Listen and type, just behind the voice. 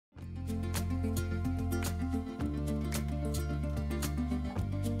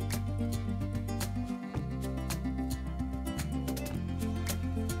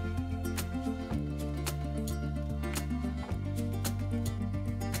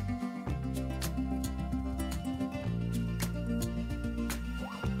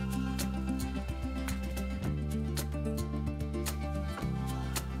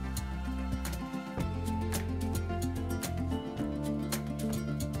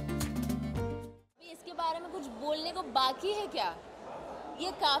बारे में कुछ बोलने को बाकी है क्या?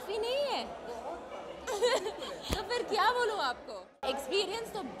 ये काफ़ी नहीं है? तो फिर क्या बोलूँ आपको?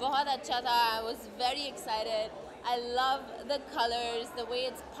 एक्सपीरियंस तो बहुत अच्छा था. I was very excited. I love the colors, the way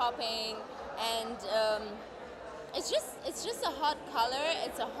it's popping, and it's just a hot color.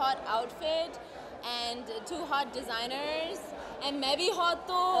 It's a hot outfit, and two hot designers. And मैं भी hot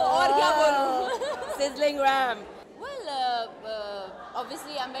तो और क्या बोलूँ? Sizzling ram. Well,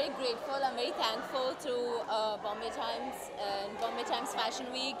 obviously, I'm very grateful. I'm very thankful to Bombay Times and Bombay Times Fashion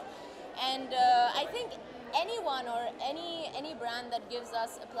Week, and I think anyone or any brand that gives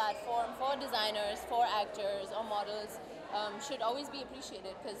us a platform for designers, for actors or models should always be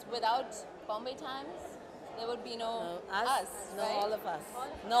appreciated. Because without Bombay Times, there would be no us, no, right? all of us,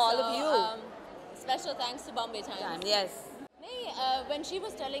 no, all of you. Special thanks to Bombay Times. Yes. When she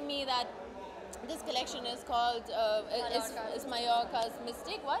was telling me that this collection is called is Mallorca's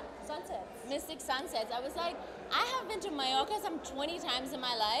Mystic what? Sunsets. Mystic Sunsets. I was like, I have been to Mallorca some 20 times in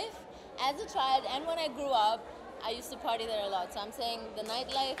my life as a child, and when I grew up, I used to party there a lot. So I'm saying the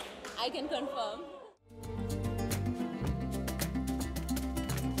nightlife, I can confirm.